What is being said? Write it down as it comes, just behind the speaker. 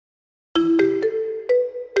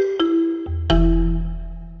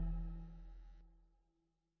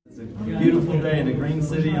day in a green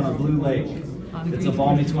city on a blue lake. It's a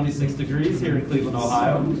balmy 26 degrees here in Cleveland,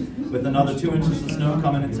 Ohio, with another 2 inches of snow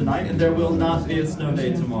coming in tonight, and there will not be a snow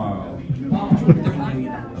day tomorrow.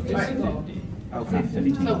 Okay,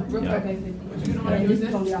 50. So, real quick, Yeah. what you want to do is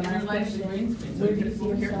this, turn light is green, so you can see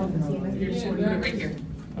here. You're just gonna put it right here.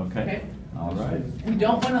 Okay. All right. We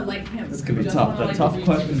don't want to like him. This could be We just tough. wanna The like tough green.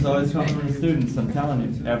 questions always come from the students, I'm telling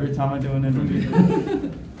you, every time I do an interview.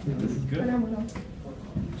 This is good.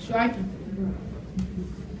 Strike.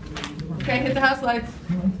 Okay, hit the house lights.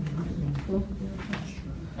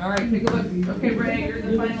 All right, take a look. Okay, Ray, you're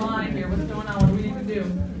the final line here. What's going on? What do we need to do?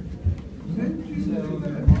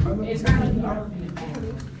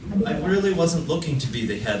 I really wasn't looking to be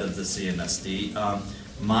the head of the CMSD.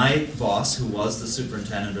 My boss, who was the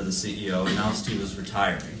superintendent or the CEO, announced he was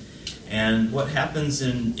retiring. And what happens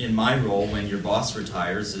in my role when your boss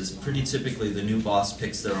retires is pretty typically the new boss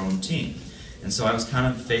picks their own team. And so I was kind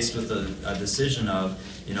of faced with a decision of,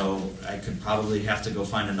 you know, I could probably have to go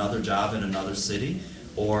find another job in another city,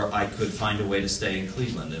 or I could find a way to stay in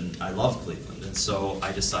Cleveland, and I love Cleveland, and so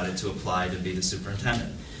I decided to apply to be the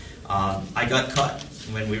superintendent. I got cut.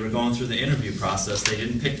 When we were going through the interview process, they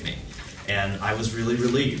didn't pick me, and I was really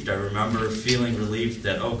relieved. I remember feeling relieved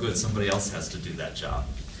that, oh good, somebody else has to do that job.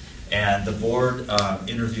 And the board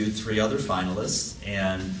interviewed 3 other finalists,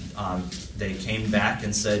 and they came back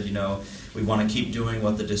and said, you know, we want to keep doing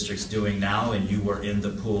what the district's doing now, and you were in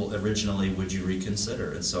the pool originally, would you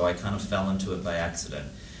reconsider? And so I kind of fell into it by accident.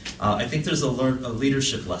 I think there's a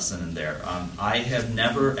leadership lesson in there. I have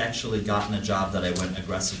never actually gotten a job that I went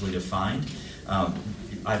aggressively to find.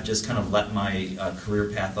 I've just kind of let my career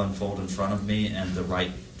path unfold in front of me, and the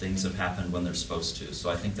right things have happened when they're supposed to. So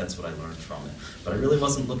I think that's what I learned from it. But I really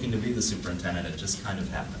wasn't looking to be the superintendent, it just kind of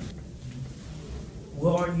happened.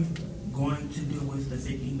 What are you going to do with the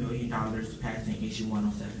 $50 million passing issue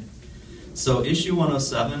 107? So issue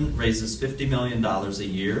 107 raises $50 million a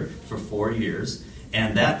year for 4 years,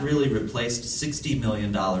 and that really replaced $60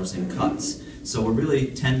 million in cuts. So we're really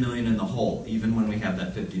 $10 million in the hole, even when we have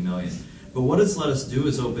that $50 million. But what it's let us do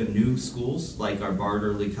is open new schools, like our Bard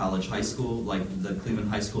Early College High School, like the Cleveland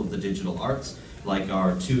High School of the Digital Arts, like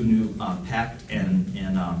our 2 new PACT and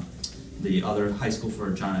the other high school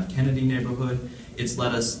for John F. Kennedy neighborhood. It's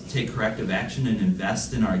let us take corrective action and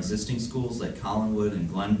invest in our existing schools like Collinwood and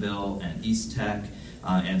Glenville and East Tech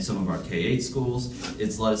and some of our K-8 schools.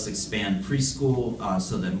 It's let us expand preschool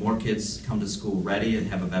so that more kids come to school ready and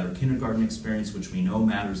have a better kindergarten experience, which we know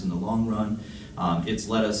matters in the long run. It's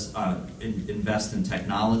let us invest in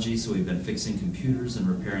technology, so we've been fixing computers and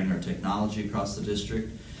repairing our technology across the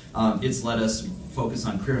district. It's let us focus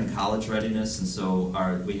on career and college readiness, and so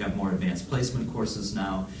we have more advanced placement courses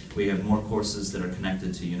now. We have more courses that are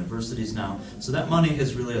connected to universities now. So that money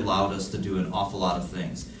has really allowed us to do an awful lot of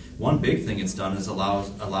things. One big thing it's done is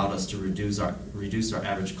allowed us to reduce our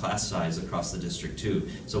average class size across the district too.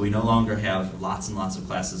 So we no longer have lots and lots of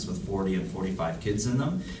classes with 40 and 45 kids in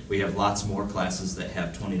them. We have lots more classes that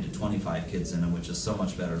have 20 to 25 kids in them, which is so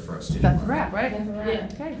much better for our students. That's a wrap, right? Yeah.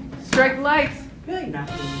 Okay. Strike the lights. Good. Good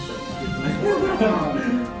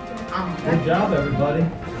job, everybody.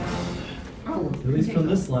 At least from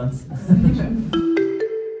this lens.